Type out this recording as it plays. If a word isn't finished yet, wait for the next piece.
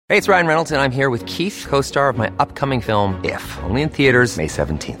Hey, it's Ryan Reynolds, and I'm here with Keith, co-star of my upcoming film, If, only in theaters May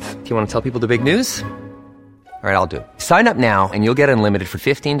 17th. Do you want to tell people the big news? All right, I'll do it. Sign up now and you'll get unlimited for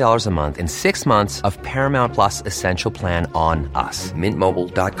 $15 a month and 6 months of Paramount Plus Essential Plan on us.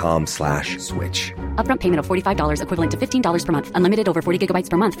 MintMobile.com/switch. Upfront payment of $45 equivalent to $15 per month. Unlimited over 40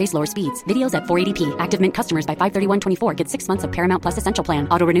 gigabytes per month. Face lower speeds. Videos at 480p. Active Mint customers by 531.24 get 6 months of Paramount Plus Essential Plan.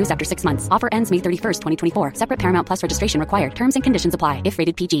 Auto renews after 6 months. Offer ends May 31st, 2024. Separate Paramount Plus registration required. Terms and conditions apply if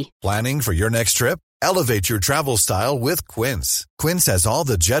rated PG. Planning for your next trip? Elevate your travel style with Quince. Quince has all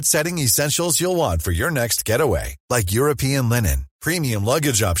the jet-setting essentials you'll want for your next getaway, like European linen, premium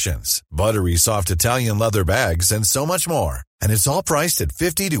luggage options, buttery soft Italian leather bags, and so much more. And it's all priced at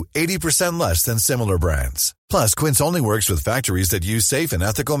 50 to 80% less than similar brands. Plus, Quince only works with factories that use safe and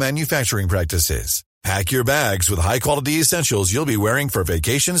ethical manufacturing practices. Pack your bags with high-quality essentials you'll be wearing for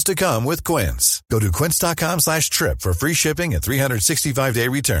vacations to come with Quince. Go to quince.com/trip for free shipping and 365-day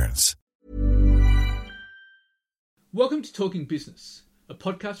returns. Welcome to Talking Business, a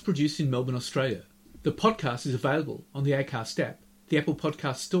podcast produced in Melbourne, Australia. The podcast is available on the Acast app, the Apple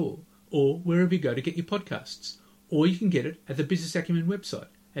Podcast Store, or wherever you go to get your podcasts. Or you can get it at the Business Acumen website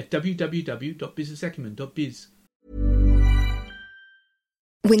at www.businessacumen.biz.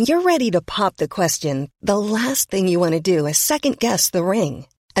 When you're ready to pop the question, the last thing you want to do is second-guess the ring.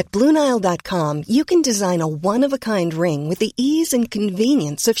 At BlueNile.com, you can design a one-of-a-kind ring with the ease and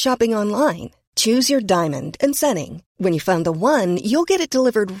convenience of shopping online. Choose your diamond and setting. When you find the one, you'll get it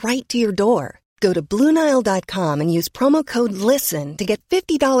delivered right to your door. Go to BlueNile.com and use promo code LISTEN to get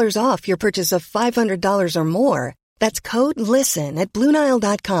 $50 off your purchase of $500 or more. That's code LISTEN at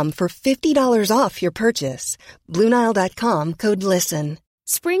BlueNile.com for $50 off your purchase. BlueNile.com, code LISTEN.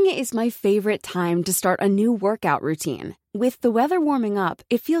 Spring is my favorite time to start a new workout routine. With the weather warming up,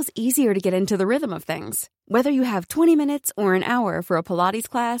 it feels easier to get into the rhythm of things. Whether you have 20 minutes or an hour for a Pilates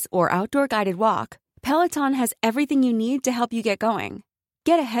class or outdoor guided walk, Peloton has everything you need to help you get going.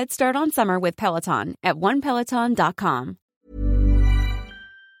 Get a head start on summer with Peloton at onepeloton.com.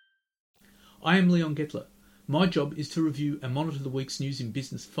 I am Leon Gettler. My job is to review and monitor the week's news in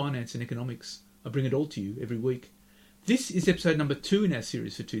business, finance and economics. I bring it all to you every week. This is episode number 2 in our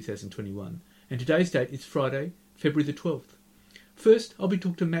series for 2021, and today's date is Friday, February the 12th. First, I'll be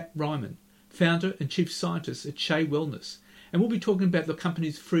talking to Matt Ryman, founder and chief scientist at Shea Wellness, and we'll be talking about the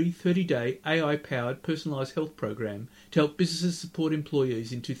company's free 30-day AI-powered personalised health program to help businesses support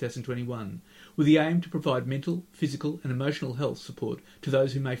employees in 2021, with the aim to provide mental, physical and emotional health support to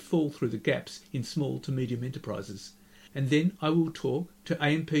those who may fall through the gaps in small to medium enterprises. And then I will talk to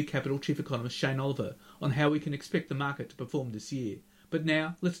AMP Capital Chief Economist Shane Oliver on how we can expect the market to perform this year. But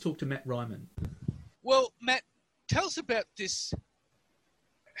now, let's talk to Matt Ryman. Well, Matt, tell us about this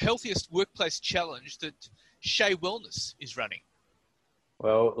Healthiest Workplace Challenge that Shea Wellness is running.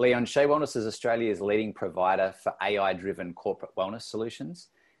 Well, Leon, Shea Wellness is Australia's leading provider for AI-driven corporate wellness solutions.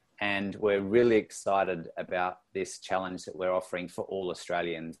 And we're really excited about this challenge that we're offering for all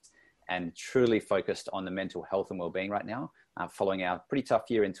Australians and truly focused on the mental health and wellbeing right now, following our pretty tough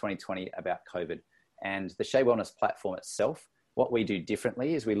year in 2020 about COVID. And the Shea Wellness platform itself, what we do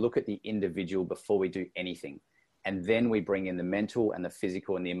differently is we look at the individual before we do anything. And then we bring in the mental and the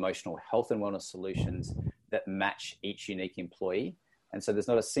physical and the emotional health and wellness solutions that match each unique employee. And so there's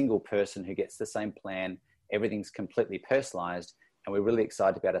not a single person who gets the same plan. Everything's completely personalized. And we're really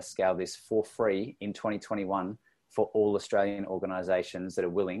excited to be able to scale this for free in 2021 for all Australian organizations that are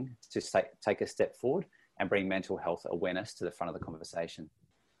willing to take a step forward and bring mental health awareness to the front of the conversation.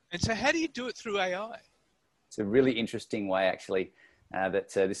 And so how do you do it through AI? It's a really interesting way, actually,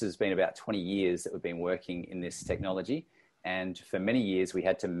 this has been about 20 years that we've been working in this technology. And for many years, we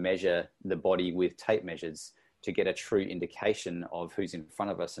had to measure the body with tape measures to get a true indication of who's in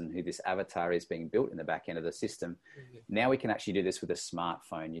front of us and who this avatar is being built in the back end of the system. Now we can actually do this with a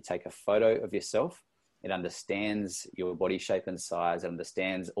smartphone. You take a photo of yourself. It understands your body shape and size. It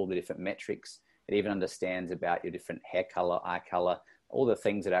understands all the different metrics. It even understands about your different hair color, eye color, all the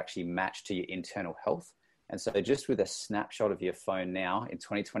things that actually match to your internal health. And so just with a snapshot of your phone now in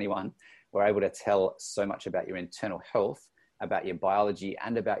 2021, we're able to tell so much about your internal health, about your biology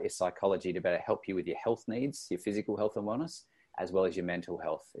and about your psychology to better help you with your health needs, your physical health and wellness, as well as your mental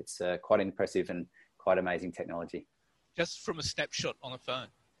health. It's quite impressive and quite amazing technology. Just from a snapshot on a phone?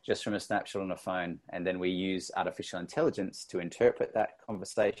 Just from a snapshot on a phone. And then we use artificial intelligence to interpret that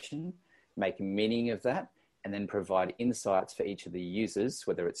conversation, make meaning of that, and then provide insights for each of the users,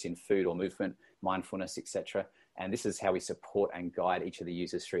 whether it's in food or movement, mindfulness, etc. And this is how we support and guide each of the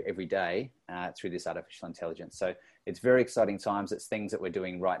users through every day through this artificial intelligence. So it's very exciting times. It's things that we're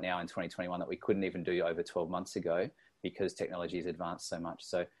doing right now in 2021 that we couldn't even do over 12 months ago because technology has advanced so much.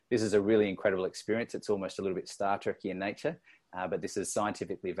 So this is a really incredible experience. It's almost a little bit Star Trek-y in nature, but this is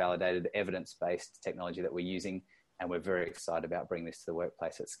scientifically validated, evidence-based technology that we're using, and we're very excited about bringing this to the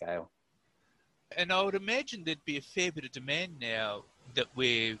workplace at scale. And I would imagine there'd be a fair bit of demand now that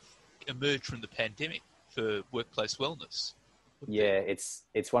we've emerged from the pandemic for workplace wellness. Yeah, it's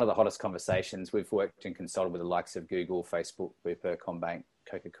one of the hottest conversations. We've worked and consulted with the likes of Google, Facebook, Bupa, CommBank,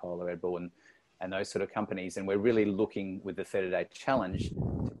 Coca-Cola, Red Bull, and those sort of companies. And we're really looking with the 30-day challenge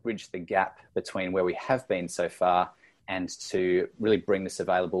to bridge the gap between where we have been so far and to really bring this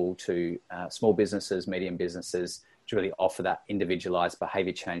available to small businesses, medium businesses, to really offer that individualized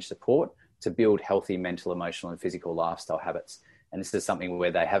behavior change support to build healthy mental, emotional, and physical lifestyle habits. And this is something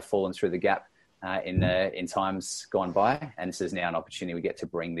where they have fallen through the gap in times gone by. And this is now an opportunity we get to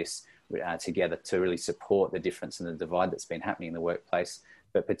bring this together to really support the difference and the divide that's been happening in the workplace,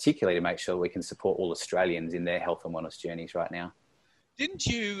 but particularly to make sure we can support all Australians in their health and wellness journeys right now. Didn't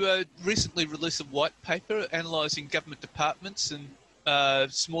you recently release a white paper analysing government departments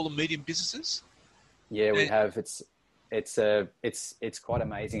and small and medium businesses? Yeah, we have. It's quite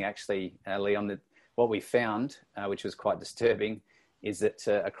amazing, actually, Leon. What we found, which was quite disturbing, is that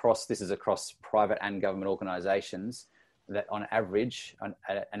across private and government organisations, that on average,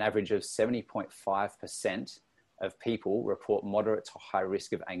 an average of 70.5% of people report moderate to high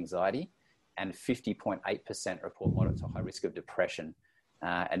risk of anxiety, and 50.8% report moderate to high risk of depression.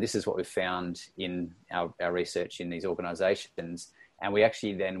 And this is what we found in our research in these organisations. And we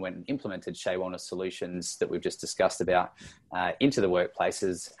actually then went and implemented Shea Wellness solutions that we've just discussed about into the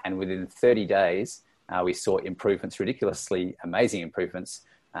workplaces. And within 30 days, we saw improvements, ridiculously amazing improvements.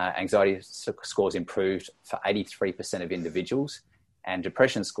 Anxiety scores improved for 83% of individuals, and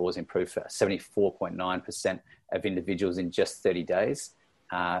depression scores improved for 74.9% of individuals in just 30 days.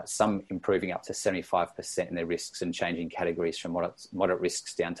 Some improving up to 75% in their risks and changing categories from moderate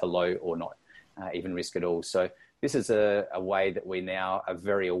risks down to low or not even risk at all. So this is a way that we now are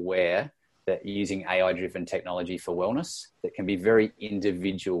very aware that using AI-driven technology for wellness that can be very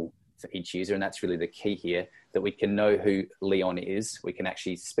individual for each user. And that's really the key here, that we can know who Leon is. We can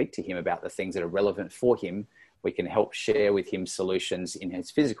actually speak to him about the things that are relevant for him. We can help share with him solutions in his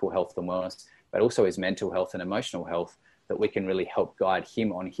physical health and wellness, but also his mental health and emotional health, that we can really help guide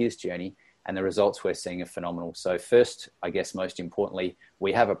him on his journey. And the results we're seeing are phenomenal. So first, I guess most importantly,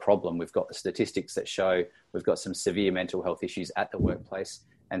 we have a problem. We've got the statistics that show we've got some severe mental health issues at the workplace.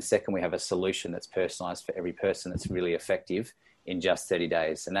 And second, we have a solution that's personalized for every person that's really effective in just 30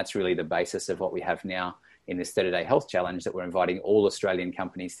 days. And that's really the basis of what we have now in this 30-day health challenge that we're inviting all Australian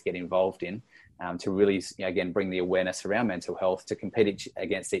companies to get involved in, to really, again, bring the awareness around mental health, to compete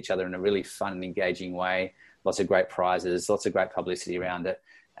against each other in a really fun and engaging way. Lots of great prizes, lots of great publicity around it.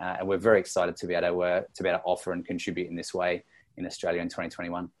 And we're very excited to be able to offer and contribute in this way in Australia in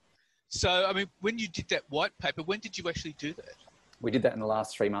 2021. So, I mean, when you did that white paper, when did you actually do that? We did that in the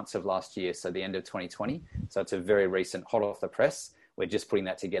last 3 months of last year, so the end of 2020. So it's a very recent, hot off the press. We're just putting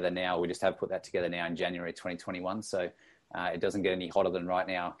that together now. We just have put that together now in January 2021. So it doesn't get any hotter than right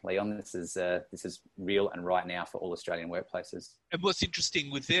now, Leon. This is real and right now for all Australian workplaces. And what's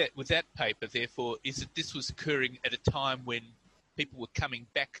interesting with that paper, therefore, is that this was occurring at a time when people were coming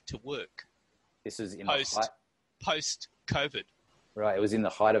back to work. This is in post-COVID. Right. It was in the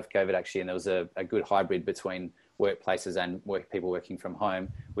height of COVID, actually, and there was a good hybrid between workplaces and people working from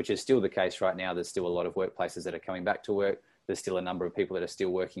home, which is still the case right now. There's still a lot of workplaces that are coming back to work. There's still a number of people that are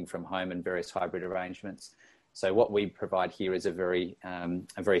still working from home in various hybrid arrangements. So what we provide here is a very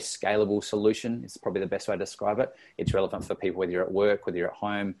scalable solution. It's probably the best way to describe it. It's relevant for people, whether you're at work, whether you're at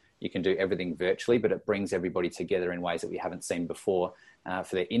home. You can do everything virtually, but it brings everybody together in ways that we haven't seen before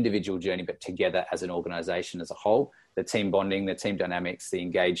for their individual journey, but together as an organization as a whole. The team bonding, the team dynamics, the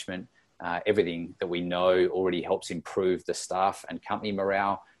engagement, everything that we know already helps improve the staff and company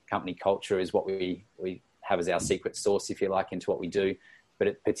morale. Company culture is what we have as our secret sauce, if you like, into what we do.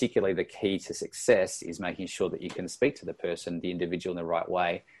 But particularly the key to success is making sure that you can speak to the person, the individual, in the right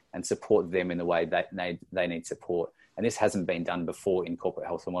way and support them in the way that they need support. And this hasn't been done before in corporate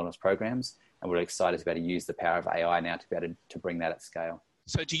health and wellness programs. And we're excited to be able to use the power of AI now to be able to bring that at scale.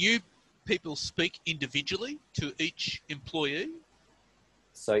 So do you people speak individually to each employee?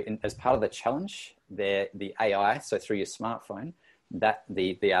 So as part of the challenge, the AI, so through your smartphone, that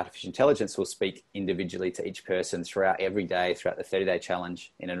the artificial intelligence will speak individually to each person throughout every day, throughout the 30-day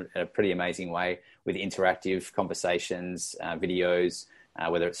challenge in a pretty amazing way with interactive conversations, videos,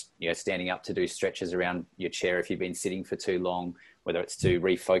 whether it's standing up to do stretches around your chair if you've been sitting for too long, whether it's to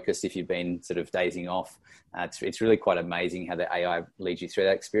refocus if you've been sort of dazing off. It's really quite amazing how the AI leads you through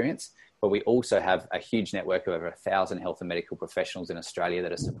that experience. But we also have a huge network of over 1,000 health and medical professionals in Australia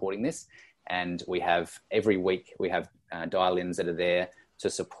that are supporting this. And we have every week, we have dial-ins that are there to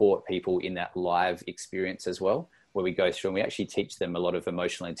support people in that live experience as well, where we go through and we actually teach them a lot of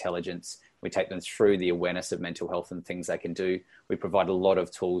emotional intelligence. We take them through the awareness of mental health and things they can do. We provide a lot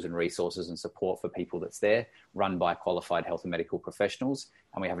of tools and resources and support for people that's there, run by qualified health and medical professionals.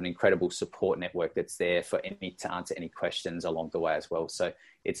 And we have an incredible support network that's there to answer any questions along the way as well. So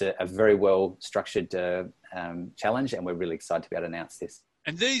it's a very well structured challenge, and we're really excited to be able to announce this.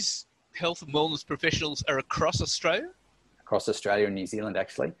 And these health and wellness professionals are across Australia? Across Australia and New Zealand,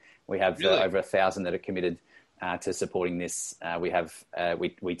 actually. We have Really? over 1,000 that are committed to supporting this.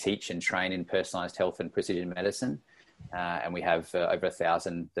 We teach and train in personalised health and precision medicine, and we have over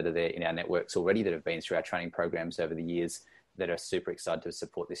 1,000 that are there in our networks already that have been through our training programs over the years that are super excited to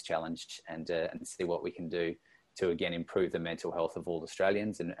support this challenge and see what we can do to, again, improve the mental health of all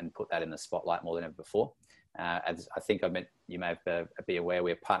Australians and put that in the spotlight more than ever before. As I think you may be aware,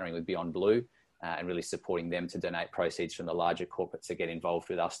 we're partnering with Beyond Blue and really supporting them to donate proceeds from the larger corporates that get involved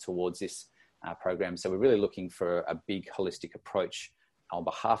with us towards this program. So we're really looking for a big holistic approach on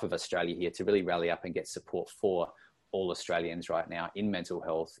behalf of Australia here to really rally up and get support for all Australians right now in mental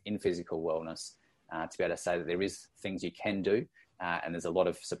health, in physical wellness, to be able to say that there is things you can do. And there's a lot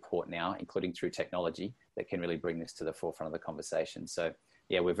of support now, including through technology, that can really bring this to the forefront of the conversation. So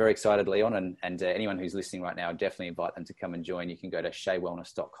yeah, we're very excited, Leon, and anyone who's listening right now, I definitely invite them to come and join. You can go to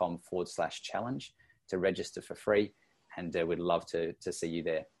sheawellness.com/challenge to register for free, and we'd love to see you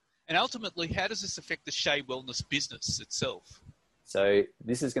there. And ultimately, how does this affect the Shea Wellness business itself? So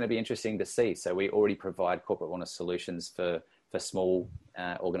this is going to be interesting to see. So we already provide corporate wellness solutions for small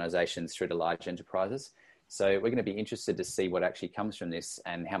organizations through to large enterprises. So we're going to be interested to see what actually comes from this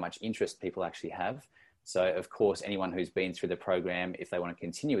and how much interest people actually have. So of course, anyone who's been through the program, if they want to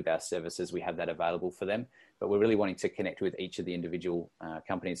continue with our services, we have that available for them. But we're really wanting to connect with each of the individual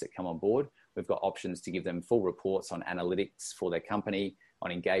companies that come on board. We've got options to give them full reports on analytics for their company,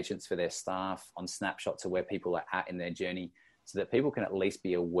 on engagements for their staff, on snapshots of where people are at in their journey, so that people can at least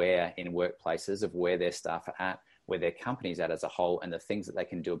be aware in workplaces of where their staff are at, where their company's at as a whole, and the things that they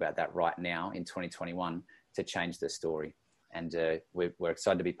can do about that right now in 2021 to change their story. And we're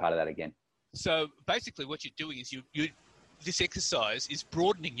excited to be part of that again. So basically what you're doing is this exercise is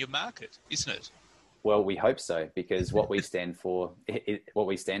broadening your market, isn't it? Well, we hope so, because what we stand for,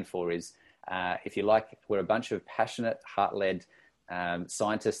 is, if you like, we're a bunch of passionate, heart-led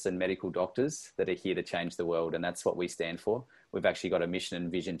scientists and medical doctors that are here to change the world, and that's what we stand for. We've actually got a mission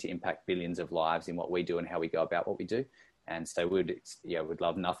and vision to impact billions of lives in what we do and how we go about what we do. And so we'd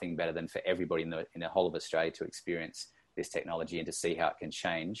love nothing better than for everybody in the whole of Australia to experience this technology and to see how it can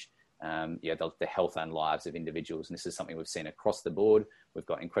change the health and lives of individuals. And this is something we've seen across the board. We've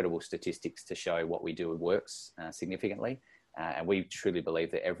got incredible statistics to show what we do works significantly. And we truly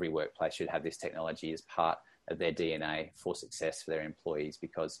believe that every workplace should have this technology as part of their DNA for success for their employees,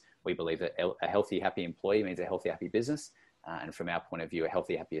 because we believe that a healthy, happy employee means a healthy, happy business. And from our point of view, a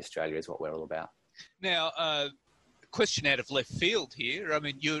healthy, happy Australia is what we're all about. Now, question out of left field here. I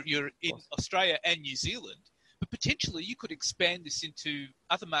mean, you're in Australia and New Zealand, but potentially you could expand this into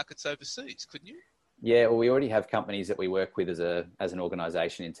other markets overseas, couldn't you? Yeah, well, we already have companies that we work with as an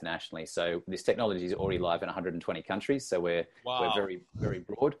organisation internationally. So this technology is already live in 120 countries. So we're very, very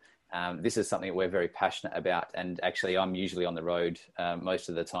broad. This is something that we're very passionate about. And actually, I'm usually on the road most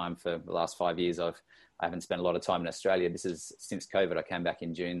of the time. For the last 5 years, I haven't spent a lot of time in Australia. This is since COVID. I came back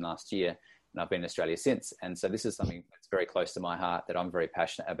in June last year, and I've been in Australia since. And so this is something that's very close to my heart, that I'm very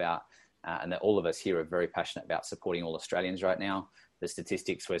passionate about, and that all of us here are very passionate about supporting all Australians right now. The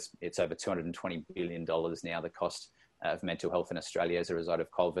statistics was it's over $220 billion now, the cost of mental health in Australia as a result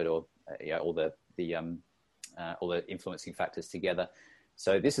of COVID, or all the influencing factors together.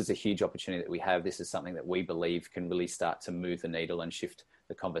 So this is a huge opportunity that we have. This is something that we believe can really start to move the needle and shift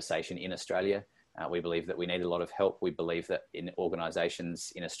the conversation in Australia. We believe that we need a lot of help. We believe that in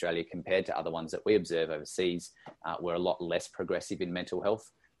organisations in Australia, compared to other ones that we observe overseas, we're a lot less progressive in mental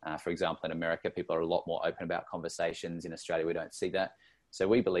health. For example, in America, people are a lot more open about conversations. In Australia, we don't see that. So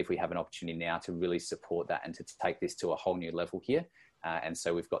we believe we have an opportunity now to really support that and to take this to a whole new level here. And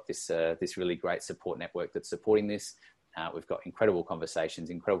so we've got this really great support network that's supporting this. We've got incredible conversations,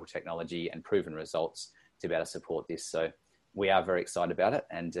 incredible technology, and proven results to be able to support this. So we are very excited about it,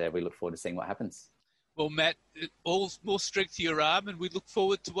 and we look forward to seeing what happens. Well, Matt, all more strength to your arm, and we look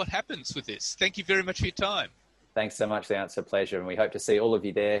forward to what happens with this. Thank you very much for your time. Thanks so much, Leon. It's a pleasure, and we hope to see all of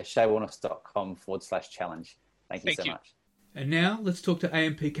you there. sheawellness.com/challenge. Thank you so much. And now let's talk to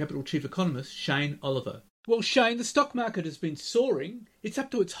AMP Capital Chief Economist Shane Oliver. Well, Shane, the stock market has been soaring. It's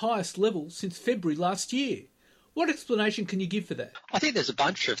up to its highest level since February last year. What explanation can you give for that? I think there's a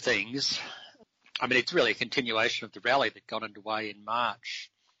bunch of things. I mean, it's really a continuation of the rally that got underway in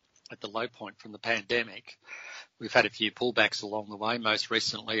March at the low point from the pandemic. We've had a few pullbacks along the way, most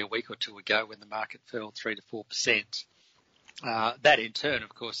recently a week or two ago when the market fell 3 to 4%. That in turn,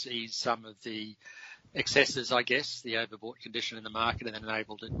 of course, eased some of the excesses, I guess, the overbought condition in the market, and then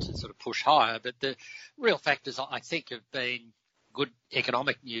enabled it to sort of push higher. But the real factors, I think, have been good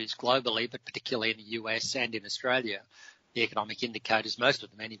economic news globally, but particularly in the US and in Australia. The economic indicators, most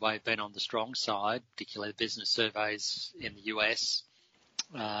of them anyway, have been on the strong side, particularly the business surveys in the US.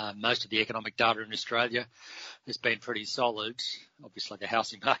 Most of the economic data in Australia has been pretty solid. Obviously, the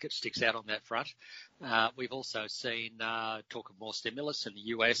housing market sticks out on that front. We've also seen talk of more stimulus in the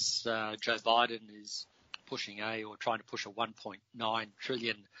US. Joe Biden is trying to push a $1.9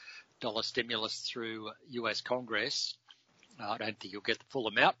 trillion stimulus through US Congress. I don't think you'll get the full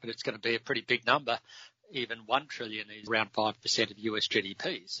amount, but it's going to be a pretty big number. Even $1 trillion is around 5% of US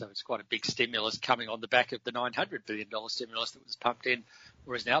GDP. So it's quite a big stimulus coming on the back of the $900 billion stimulus that was pumped in,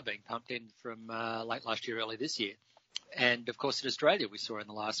 or is now being pumped in from late last year, early this year. And of course, in Australia, we saw in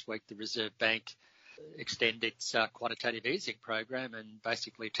the last week the Reserve Bank extend its quantitative easing program and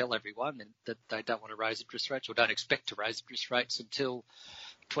basically tell everyone that they don't want to raise interest rates or don't expect to raise interest rates until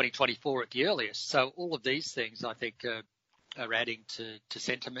 2024 at the earliest. So all of these things, I think, are adding to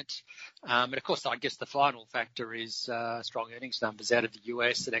sentiment. And of course, I guess the final factor is strong earnings numbers out of the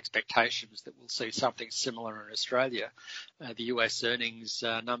US and expectations that we'll see something similar in Australia. The US earnings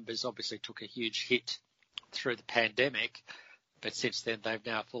numbers obviously took a huge hit through the pandemic, but since then they've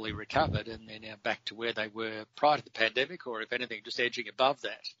now fully recovered and they're now back to where they were prior to the pandemic, or if anything, just edging above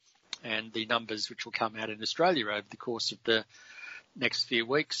that. And the numbers which will come out in Australia over the course of the next few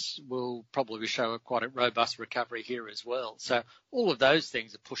weeks will probably show quite a robust recovery here as well. So all of those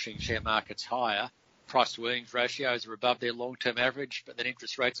things are pushing share markets higher. Price to earnings ratios are above their long-term average, but then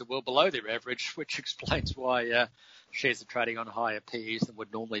interest rates are well below their average, which explains why shares are trading on higher PEs than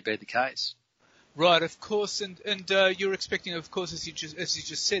would normally be the case. Right, of course, and you're expecting, of course, as you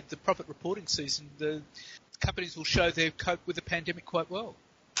just said, the profit reporting season, the companies will show they've coped with the pandemic quite well.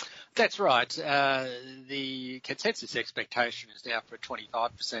 That's right. The consensus expectation is now for a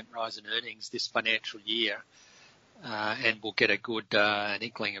 25% rise in earnings this financial year, and we'll get a good an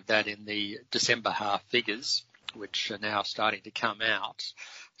inkling of that in the December half figures, which are now starting to come out.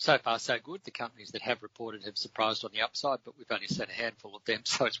 So far, so good. The companies that have reported have surprised on the upside, but we've only seen a handful of them,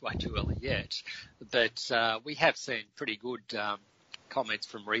 so it's way too early yet. But we have seen pretty good comments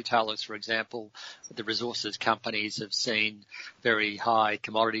from retailers, for example. The resources companies have seen very high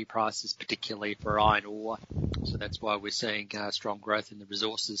commodity prices, particularly for iron ore. So that's why we're seeing strong growth in the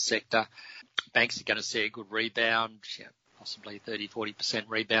resources sector. Banks are going to see a good rebound, possibly 30-40%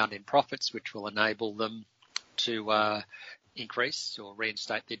 rebound in profits, which will enable them to increase or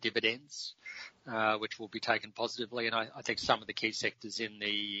reinstate their dividends, which will be taken positively. And I think some of the key sectors in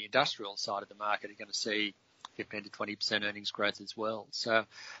the industrial side of the market are going to see 15 to 20% earnings growth as well. So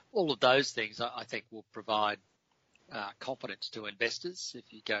all of those things, I think, will provide confidence to investors. If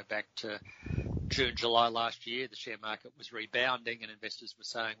you go back to June, July last year, the share market was rebounding and investors were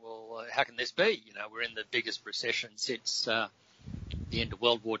saying, well, how can this be? We're in the biggest recession since the end of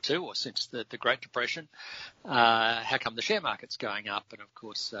World War II or since the Great Depression. How come the share market's going up? And of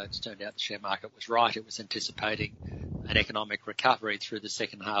course, it's turned out the share market was right. It was anticipating an economic recovery through the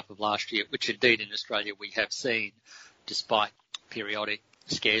second half of last year, which indeed in Australia we have seen, despite periodic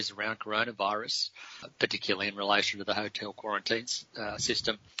scares around coronavirus, particularly in relation to the hotel quarantines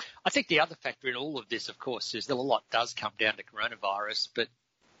system. I think the other factor in all of this, of course, is that a lot does come down to coronavirus, but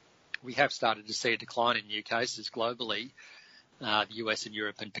we have started to see a decline in new cases globally. The US and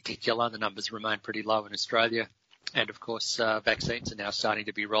Europe in particular, the numbers remain pretty low in Australia. And of course, vaccines are now starting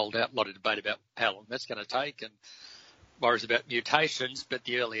to be rolled out. A lot of debate about how long that's going to take and worries about mutations, but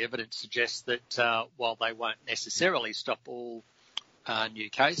the early evidence suggests that while they won't necessarily stop all new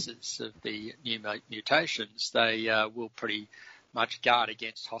cases of the new mutations, they will pretty much guard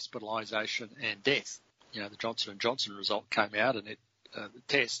against hospitalisation and death. The Johnson & Johnson result came out and it the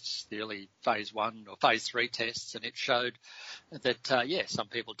tests, the early phase 1 or phase 3 tests, and it showed that, some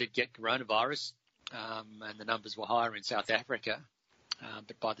people did get coronavirus, and the numbers were higher in South Africa.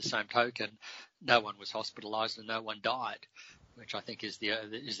 But by the same token, no one was hospitalised and no one died, which I think is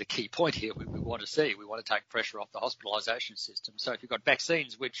the key point here we want to see. We want to take pressure off the hospitalisation system. So if you've got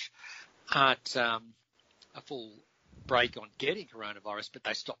vaccines which aren't a full break on getting coronavirus, but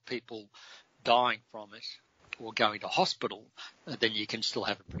they stop people dying from it or going to hospital, then you can still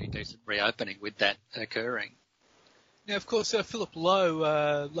have a pretty decent reopening with that occurring. Now, of course, Philip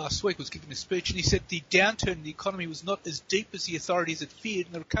Lowe last week was giving a speech and he said the downturn in the economy was not as deep as the authorities had feared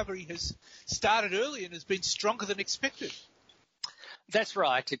and the recovery has started early and has been stronger than expected. That's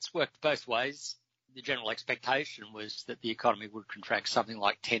right. It's worked both ways. The general expectation was that the economy would contract something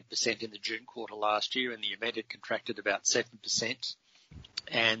like 10% in the June quarter last year. In the event, it contracted about 7%.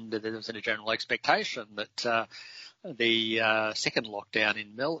 And there was a general expectation that the second lockdown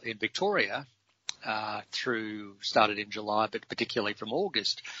in Victoria started in July, but particularly from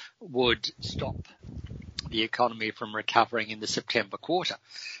August, would stop the economy from recovering in the September quarter.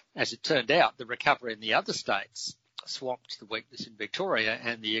 As it turned out, the recovery in the other states swamped the weakness in Victoria,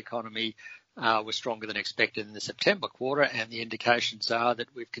 and the economy was stronger than expected in the September quarter, and the indications are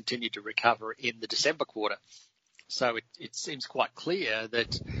that we've continued to recover in the December quarter. So it seems quite clear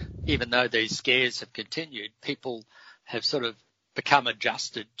that even though these scares have continued, people have sort of become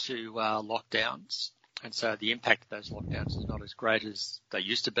adjusted to lockdowns, and so the impact of those lockdowns is not as great as they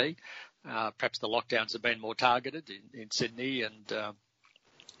used to be. Perhaps the lockdowns have been more targeted in Sydney and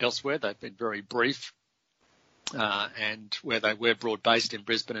elsewhere. They've been very brief, and where they were broad-based in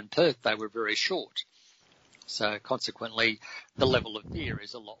Brisbane and Perth, they were very short. So consequently, the level of fear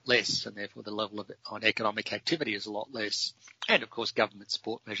is a lot less, and therefore the level of on economic activity is a lot less. And of course, government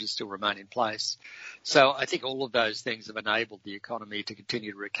support measures still remain in place. So I think all of those things have enabled the economy to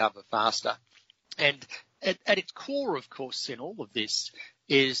continue to recover faster. And at its core, of course, in all of this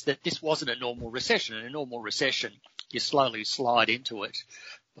is that this wasn't a normal recession. In a normal recession, you slowly slide into it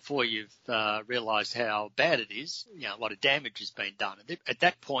before you've realised how bad it is. You know, a lot of damage has been done. At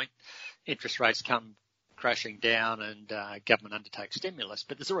that point, interest rates come crashing down and government undertakes stimulus.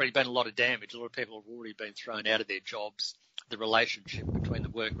 But there's already been a lot of damage. A lot of people have already been thrown out of their jobs. The relationship between the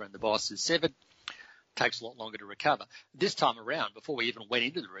worker and the boss is severed. It takes a lot longer to recover. This time around, before we even went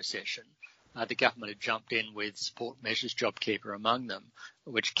into the recession, the government had jumped in with support measures, JobKeeper among them,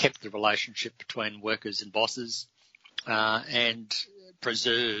 which kept the relationship between workers and bosses and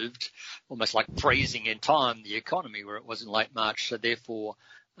preserved, almost like freezing in time, the economy where it was in late March. So therefore,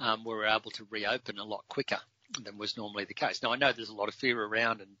 we were able to reopen a lot quicker than was normally the case. Now, I know there's a lot of fear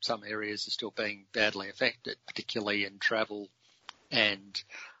around and some areas are still being badly affected, particularly in travel and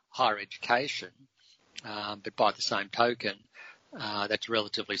higher education. But by the same token, that's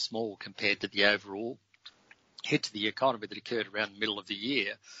relatively small compared to the overall hit to the economy that occurred around the middle of the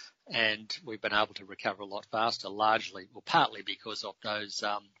year. And we've been able to recover a lot faster, largely, or partly because of those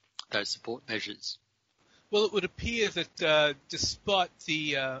support measures. Well, it would appear that despite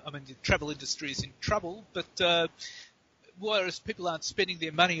the travel industry is in trouble, but whereas people aren't spending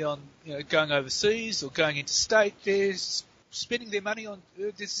their money on going overseas or going interstate, they're spending their money on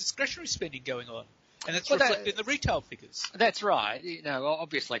there's discretionary spending going on, and that's reflected in the retail figures. That's right.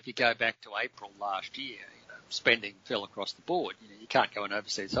 Obviously, if you go back to April last year, spending fell across the board. You can't go on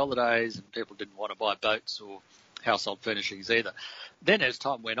overseas holidays, and people didn't want to buy boats or household furnishings either. Then as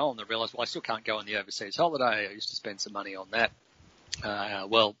time went on, they realised, well, I still can't go on the overseas holiday. I used to spend some money on that.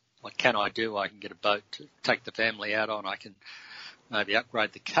 Well, what can I do? I can get a boat to take the family out on. I can maybe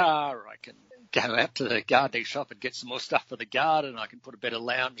upgrade the car, or I can go out to the gardening shop and get some more stuff for the garden. I can put a better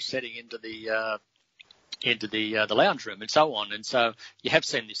lounge setting into the lounge room and so on. And so you have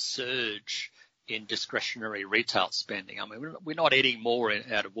seen this surge in discretionary retail spending. I mean, we're not eating more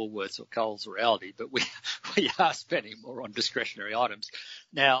out of Woolworths or Coles or Aldi, but we are spending more on discretionary items.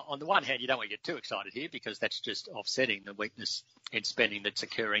 Now, on the one hand, you don't want to get too excited here because that's just offsetting the weakness in spending that's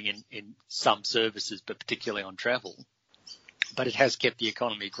occurring in some services, but particularly on travel. But it has kept the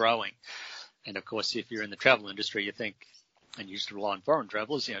economy growing. And, of course, if you're in the travel industry, you think, and you used to rely on foreign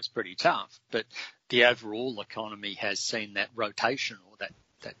travellers, it's pretty tough. But the overall economy has seen that rotation or that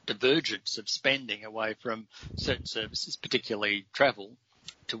divergence of spending away from certain services, particularly travel,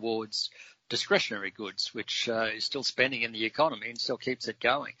 towards discretionary goods, which is still spending in the economy and still keeps it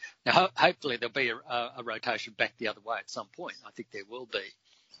going. Now, hopefully there'll be a rotation back the other way at some point. I think there will be.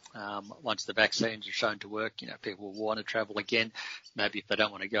 Once the vaccines are shown to work, people will want to travel again, maybe if they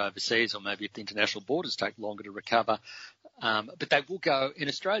don't want to go overseas or maybe if the international borders take longer to recover. But they will go in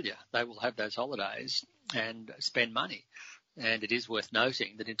Australia. They will have those holidays and spend money. And it is worth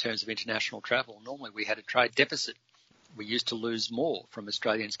noting that in terms of international travel, normally we had a trade deficit. We used to lose more from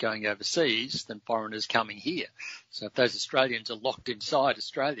Australians going overseas than foreigners coming here. So if those Australians are locked inside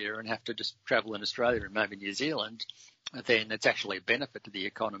Australia and have to just travel in Australia and maybe New Zealand, then it's actually a benefit to the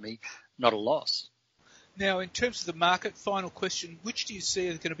economy, not a loss. Now, in terms of the market, final question, which do you see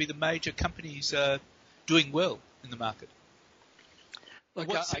are going to be the major companies doing well in the market?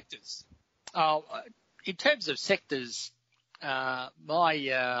 What sectors? In terms of sectors, I'm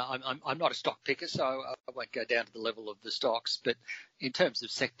not a stock picker, so I won't go down to the level of the stocks. But in terms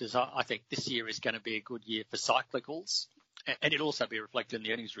of sectors, I think this year is going to be a good year for cyclicals, and it'll also be reflected in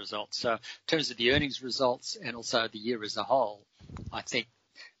the earnings results. So in terms of the earnings results and also the year as a whole, I think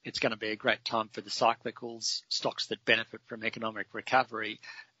it's going to be a great time for the cyclicals, stocks that benefit from economic recovery,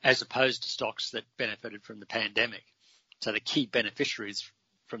 as opposed to stocks that benefited from the pandemic. So the key beneficiaries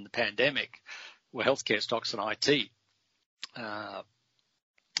from the pandemic were healthcare stocks and IT.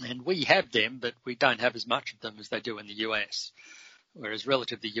 And we have them, but we don't have as much of them as they do in the US. Whereas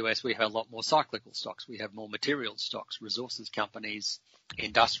relative to the US, we have a lot more cyclical stocks. We have more material stocks, resources companies,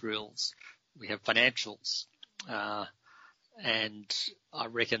 industrials. We have financials. And I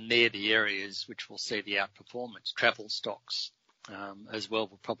reckon they're the areas which will see the outperformance. Travel stocks as well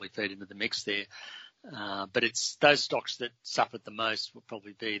will probably feed into the mix there. But it's those stocks that suffered the most will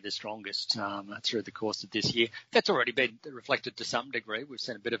probably be the strongest through the course of this year. That's already been reflected to some degree. We've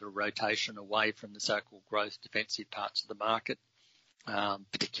seen a bit of a rotation away from the so-called growth defensive parts of the market,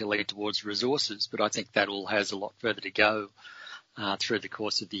 particularly towards resources. But I think that all has a lot further to go through the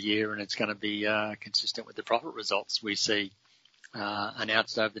course of the year, and it's going to be consistent with the profit results we see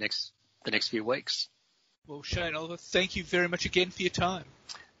announced over the next few weeks. Well, Shane Oliver, thank you very much again for your time.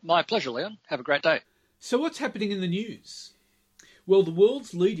 My pleasure, Leon. Have a great day. So what's happening in the news? Well, the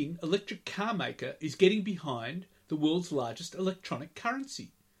world's leading electric car maker is getting behind the world's largest electronic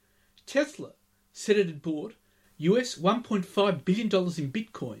currency. Tesla said it had bought US $1.5 billion in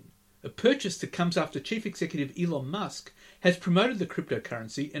Bitcoin, a purchase that comes after Chief Executive Elon Musk has promoted the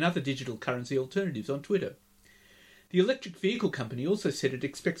cryptocurrency and other digital currency alternatives on Twitter. The electric vehicle company also said it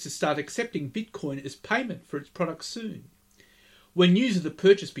expects to start accepting Bitcoin as payment for its products soon. When news of the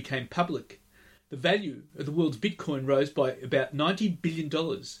purchase became public, the value of the world's Bitcoin rose by about $90 billion,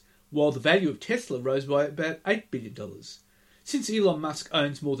 while the value of Tesla rose by about $8 billion. Since Elon Musk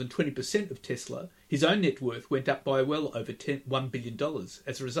owns more than 20% of Tesla, his own net worth went up by well over $1 billion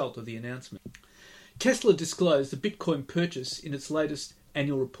as a result of the announcement. Tesla disclosed the Bitcoin purchase in its latest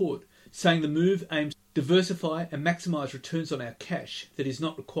annual report, saying the move aims to diversify and maximise returns on our cash that is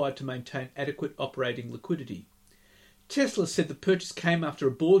not required to maintain adequate operating liquidity. Tesla said the purchase came after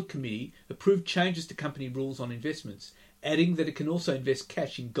a board committee approved changes to company rules on investments, adding that it can also invest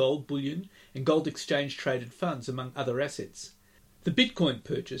cash in gold bullion and gold exchange-traded funds, among other assets. The Bitcoin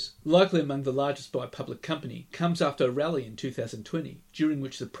purchase, likely among the largest by a public company, comes after a rally in 2020, during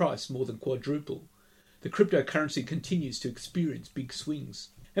which the price more than quadrupled. The cryptocurrency continues to experience big swings.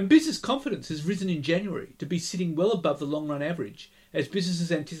 And business confidence has risen in January to be sitting well above the long-run average as businesses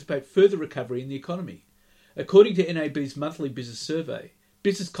anticipate further recovery in the economy. According to NAB's monthly business survey,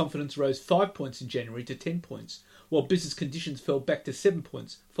 business confidence rose 5 points in January to 10 points, while business conditions fell back to 7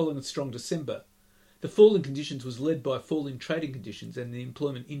 points following a strong December. The fall in conditions was led by a fall in trading conditions and the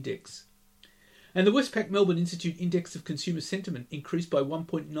employment index. And the Westpac Melbourne Institute Index of Consumer Sentiment increased by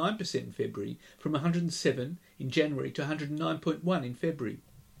 1.9% in February, from 107 in January to 109.1 in February.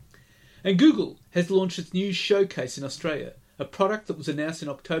 And Google has launched its News Showcase in Australia, a product that was announced in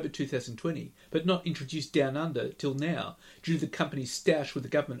October 2020, but not introduced down under till now, due to the company's stoush with the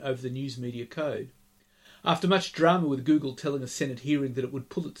government over the News Media Code. After much drama with Google telling a Senate hearing that it would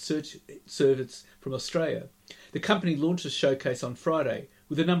pull its search service from Australia, the company launched a showcase on Friday,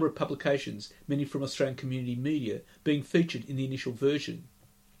 with a number of publications, many from Australian community media, being featured in the initial version.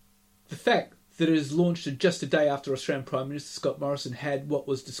 The fact that it is launched just a day after Australian Prime Minister Scott Morrison had what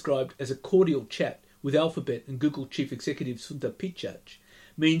was described as a cordial chat with Alphabet and Google Chief Executive Sundar Pichai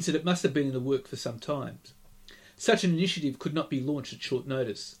means that it must have been in the work for some time. Such an initiative could not be launched at short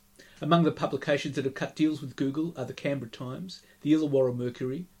notice. Among the publications that have cut deals with Google are the Canberra Times, the Illawarra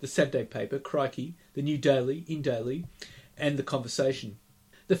Mercury, the Saturday Paper, Crikey, the New Daily, In Daily, and The Conversation.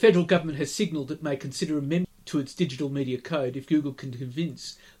 The federal government has signalled it may consider amendment to its digital media code if Google can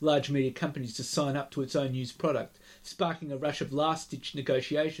convince large media companies to sign up to its own news product, sparking a rush of last-ditch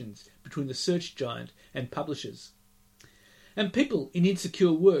negotiations between the search giant and publishers. And people in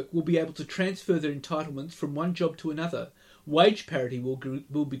insecure work will be able to transfer their entitlements from one job to another. Wage parity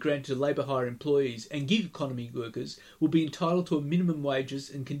will be granted to labour hire employees, and gig economy workers will be entitled to a minimum wages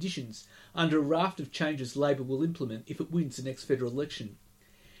and conditions under a raft of changes Labor will implement if it wins the next federal election.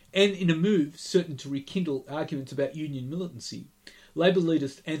 And in a move certain to rekindle arguments about union militancy, Labor leader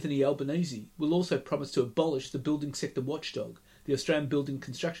Anthony Albanese will also promise to abolish the building sector watchdog, the Australian Building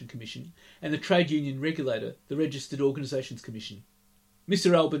Construction Commission, and the trade union regulator, the Registered Organisations Commission.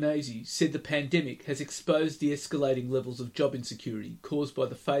 Mr Albanese said the pandemic has exposed the escalating levels of job insecurity caused by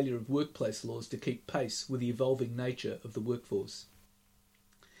the failure of workplace laws to keep pace with the evolving nature of the workforce.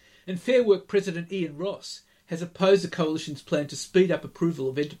 And Fair Work President Ian Ross has opposed the Coalition's plan to speed up approval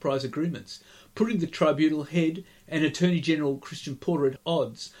of enterprise agreements, putting the tribunal head and Attorney General Christian Porter at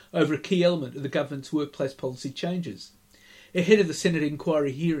odds over a key element of the government's workplace policy changes. Ahead of the Senate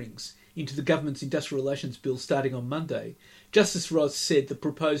inquiry hearings into the government's industrial relations bill starting on Monday, Justice Ross said the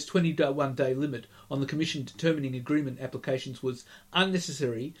proposed 21-day limit on the Commission determining agreement applications was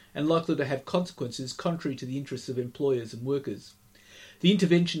unnecessary and likely to have consequences contrary to the interests of employers and workers. The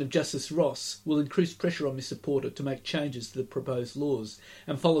intervention of Justice Ross will increase pressure on Mr Porter to make changes to the proposed laws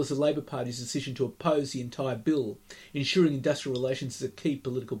and follows the Labor Party's decision to oppose the entire bill, ensuring industrial relations is a key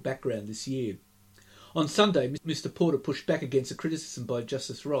political background this year. On Sunday, Mr Porter pushed back against the criticism by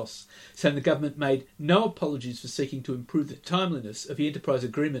Justice Ross, saying the government made no apologies for seeking to improve the timeliness of the enterprise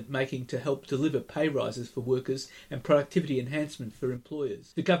agreement making to help deliver pay rises for workers and productivity enhancement for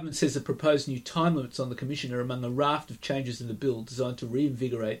employers. The government says the proposed new time limits on the Commission are among a raft of changes in the bill designed to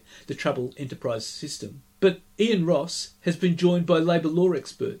reinvigorate the troubled enterprise system. But Ian Ross has been joined by Labor law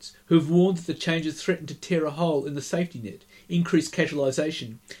experts who have warned that the changes threaten to tear a hole in the safety net, increase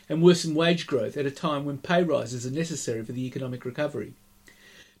casualisation and worsen wage growth at a time when pay rises are necessary for the economic recovery.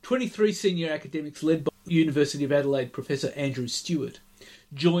 23 senior academics led by University of Adelaide Professor Andrew Stewart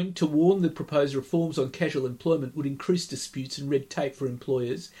joined to warn the proposed reforms on casual employment would increase disputes and red tape for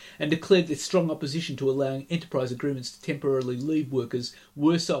employers and declared their strong opposition to allowing enterprise agreements to temporarily leave workers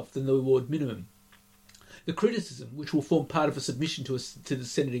worse off than the award minimum. The criticism, which will form part of a submission to the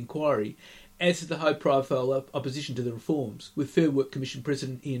Senate inquiry, adds to the high-profile opposition to the reforms, with Fair Work Commission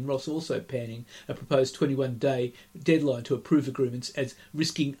President Ian Ross also panning a proposed 21-day deadline to approve agreements as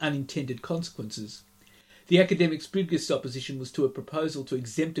risking unintended consequences. The academics' biggest opposition was to a proposal to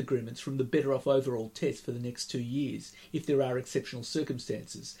exempt agreements from the Better Off Overall test for the next 2 years, if there are exceptional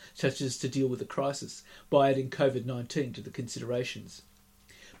circumstances, such as to deal with a crisis, by adding COVID-19 to the considerations.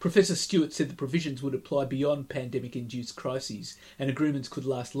 Professor Stewart said the provisions would apply beyond pandemic-induced crises and agreements could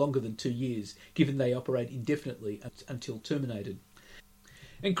last longer than 2 years, given they operate indefinitely until terminated.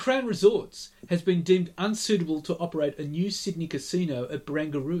 And Crown Resorts has been deemed unsuitable to operate a new Sydney casino at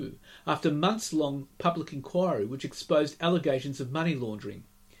Barangaroo after months-long public inquiry which exposed allegations of money laundering.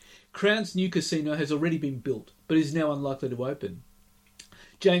 Crown's new casino has already been built, but is now unlikely to open.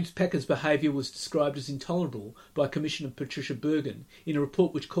 James Packer's behaviour was described as intolerable by Commissioner Patricia Bergen in a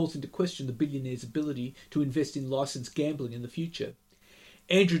report which calls into question the billionaire's ability to invest in licensed gambling in the future.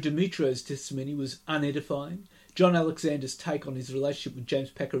 Andrew Dimitro's testimony was unedifying. John Alexander's take on his relationship with James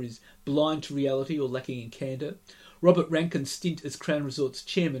Packer is blind to reality or lacking in candour. Robert Rankin's stint as Crown Resorts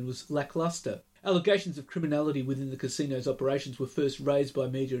chairman was lacklustre. Allegations of criminality within the casino's operations were first raised by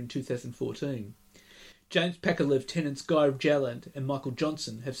media in 2014. James Packer lieutenants Guy Jallant and Michael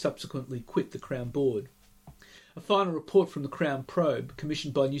Johnson have subsequently quit the Crown Board. A final report from the Crown Probe,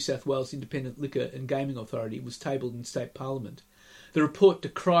 commissioned by New South Wales Independent Liquor and Gaming Authority, was tabled in State Parliament. The report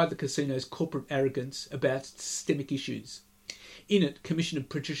decried the casino's corporate arrogance about systemic issues. In it, Commissioner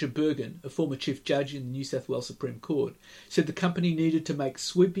Patricia Bergen, a former Chief Judge in the New South Wales Supreme Court, said the company needed to make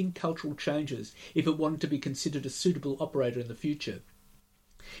sweeping cultural changes if it wanted to be considered a suitable operator in the future.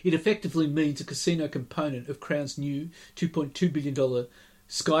 It effectively means a casino component of Crown's new $2.2 billion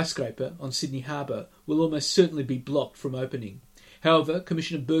skyscraper on Sydney Harbour will almost certainly be blocked from opening. However,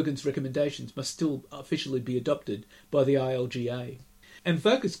 Commissioner Bergen's recommendations must still officially be adopted by the ILGA. And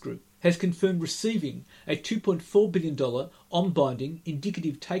Vocus Group has confirmed receiving a $2.4 billion on-binding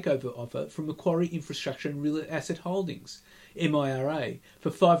indicative takeover offer from Macquarie Infrastructure and Real Asset Holdings, MIRA, for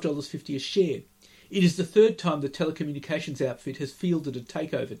 $5.50 a share. It is the third time the telecommunications outfit has fielded a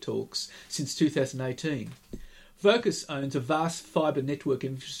takeover talks since 2018. Vocus owns a vast fibre network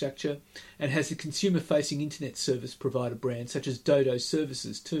infrastructure and has a consumer-facing internet service provider brand such as Dodo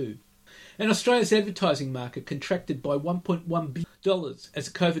Services too. And Australia's advertising market contracted by $1.1 billion as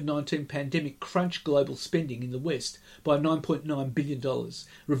the COVID-19 pandemic crunched global spending in the West by $9.9 billion,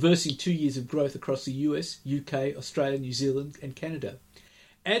 reversing 2 years of growth across the US, UK, Australia, New Zealand and Canada.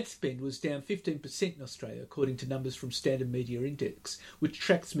 Ad spend was down 15% in Australia, according to numbers from Standard Media Index, which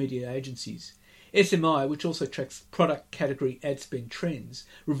tracks media agencies. SMI, which also tracks product category ad spend trends,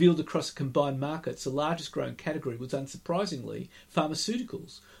 revealed across combined markets the largest growing category was unsurprisingly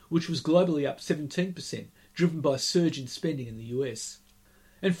pharmaceuticals, which was globally up 17%, driven by a surge in spending in the US.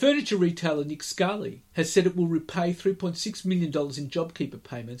 And furniture retailer Nick Scali has said it will repay $3.6 million in JobKeeper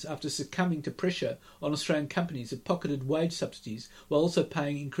payments after succumbing to pressure on Australian companies that pocketed wage subsidies while also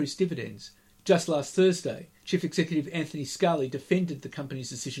paying increased dividends. Just last Thursday, Chief Executive Anthony Scali defended the company's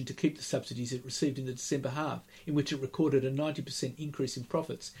decision to keep the subsidies it received in the December half, in which it recorded a 90% increase in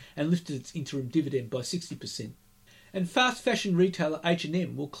profits and lifted its interim dividend by 60%. And fast fashion retailer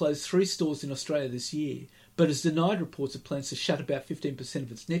H&M will close 3 stores in Australia this year, but has denied reports of plans to shut about 15%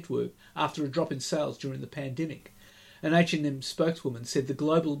 of its network after a drop in sales during the pandemic. An H&M spokeswoman said the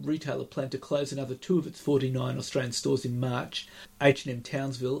global retailer planned to close another 2 of its 49 Australian stores in March, H&M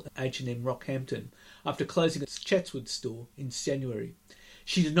Townsville and H&M Rockhampton, after closing its Chatswood store in January.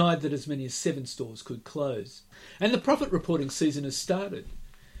 She denied that as many as 7 stores could close. And the profit reporting season has started.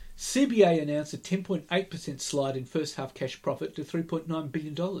 CBA announced a 10.8% slide in first half cash profit to $3.9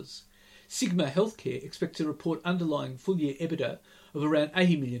 billion. Sigma Healthcare expects to report underlying full-year EBITDA of around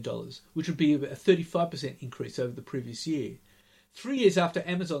 $80 million, which would be a 35% increase over the previous year. 3 years after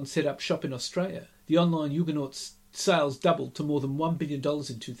Amazon set up shop in Australia, the online Huguenot's sales doubled to more than $1 billion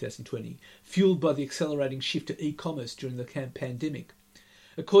in 2020, fuelled by the accelerating shift to e-commerce during the pandemic.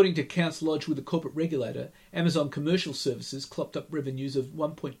 According to accounts lodged with the corporate regulator, Amazon Commercial Services clocked up revenues of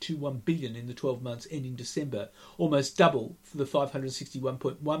 $1.21 billion in the 12 months ending December, almost double for the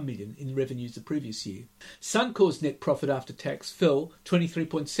 $561.1 million in revenues the previous year. Suncor's net profit after tax fell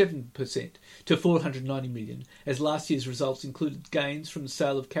 23.7% to $490 million, as last year's results included gains from the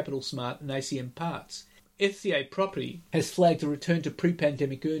sale of Capital Smart and ACM Parts. FCA Property has flagged a return to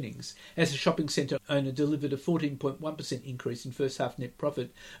pre-pandemic earnings as the shopping centre owner delivered a 14.1% increase in first half net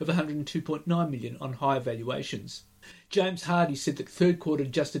profit of $102.9 million on higher valuations. James Hardie said that third quarter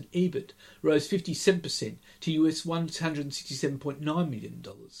adjusted EBIT rose 57% to US $167.9 million,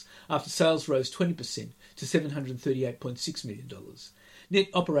 after sales rose 20% to $738.6 million. Net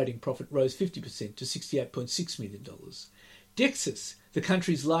operating profit rose 50% to $68.6 million. Dexus, the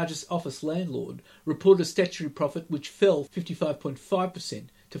country's largest office landlord, reported a statutory profit which fell 55.5%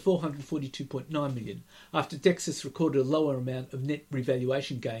 to $442.9 million, after Dexus recorded a lower amount of net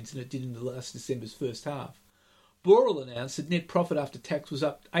revaluation gains than it did in the last December's first half. Boral announced that net profit after tax was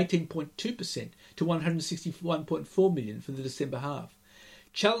up 18.2% to $161.4 million for the December half.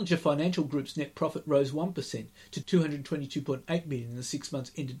 Challenger Financial Group's net profit rose 1% to $222.8 million in the 6 months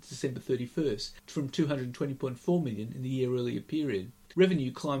ended December 31st, from $220.4 million in the year earlier period.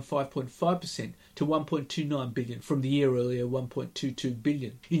 Revenue climbed 5.5% to $1.29 billion from the year earlier $1.22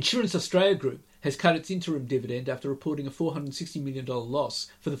 billion. Insurance Australia Group has cut its interim dividend after reporting a $460 million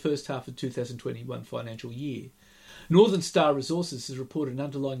loss for the first half of 2021 financial year. Northern Star Resources has reported an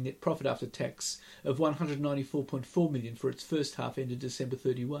underlying net profit after tax of $194.4 million for its first half ended December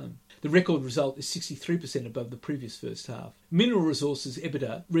 31. The record result is 63% above the previous first half. Mineral Resources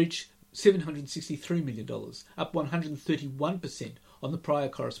EBITDA reached $763 million, up 131% on the prior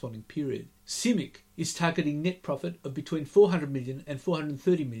corresponding period. CIMIC is targeting net profit of between $400 million and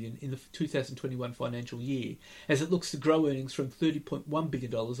 $430 million in the 2021 financial year, as it looks to grow earnings from $30.1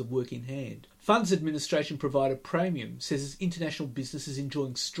 billion of work in hand. Funds administration provider Praemium says its international business is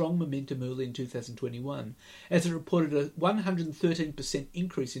enjoying strong momentum early in 2021, as it reported a 113%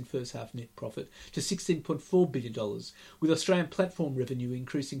 increase in first half net profit to $16.4 billion, with Australian platform revenue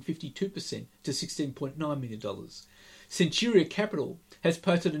increasing 52% to $16.9 million. Centuria Capital has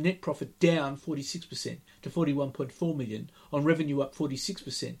posted a net profit down 46% to $41.4 million on revenue up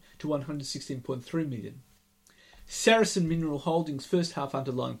 46% to $116.3 million. Saracen Mineral Holdings' first half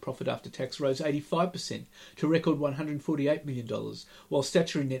underlying profit after tax rose 85% to a record $148 million, while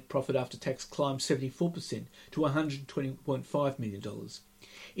statutory net profit after tax climbed 74% to $120.5 million.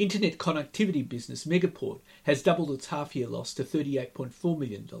 Internet connectivity business Megaport has doubled its half-year loss to $38.4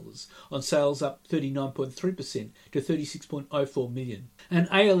 million, on sales up 39.3% to $36.04 million. And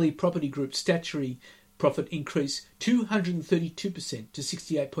ALE Property Group's statutory profit increased 232% to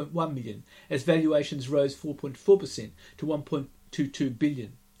 $68.1 million, as valuations rose 4.4% to $1.22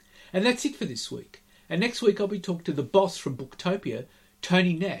 billion. And that's it for this week. And next week I'll be talking to the boss from Booktopia,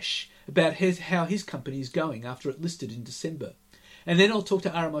 Tony Nash, about how his company is going after it listed in December. And then I'll talk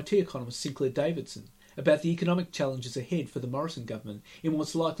to RMIT economist Sinclair Davidson about the economic challenges ahead for the Morrison government in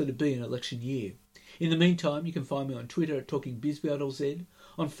what's likely to be an election year. In the meantime, you can find me on Twitter at TalkingBizBeLZ,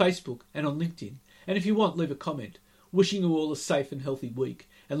 on Facebook and on LinkedIn. And if you want, leave a comment. Wishing you all a safe and healthy week,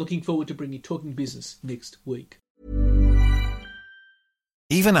 and looking forward to bringing Talking Business next week.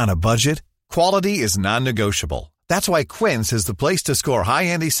 Even on a budget, quality is non-negotiable. That's why Quince is the place to score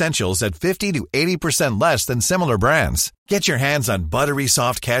high-end essentials at 50 to 80% less than similar brands. Get your hands on buttery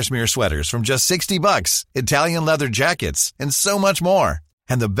soft cashmere sweaters from just $60, Italian leather jackets, and so much more.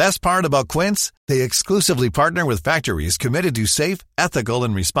 And the best part about Quince, they exclusively partner with factories committed to safe, ethical,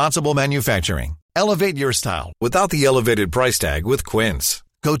 and responsible manufacturing. Elevate your style without the elevated price tag with Quince.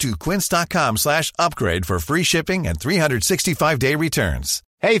 Go to quince.com/upgrade for free shipping and 365-day returns.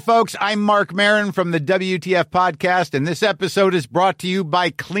 Hey, folks, I'm Mark Maron from the WTF Podcast, and this episode is brought to you by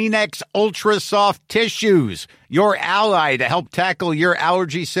Kleenex Ultra Soft Tissues, your ally to help tackle your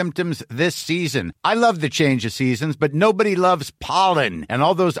allergy symptoms this season. I love the change of seasons, but nobody loves pollen and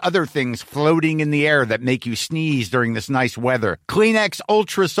all those other things floating in the air that make you sneeze during this nice weather. Kleenex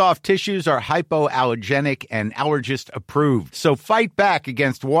Ultra Soft Tissues are hypoallergenic and allergist approved. So fight back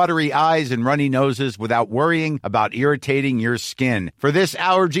against watery eyes and runny noses without worrying about irritating your skin. For this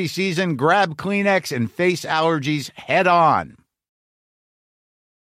allergy season, grab Kleenex and face allergies head on.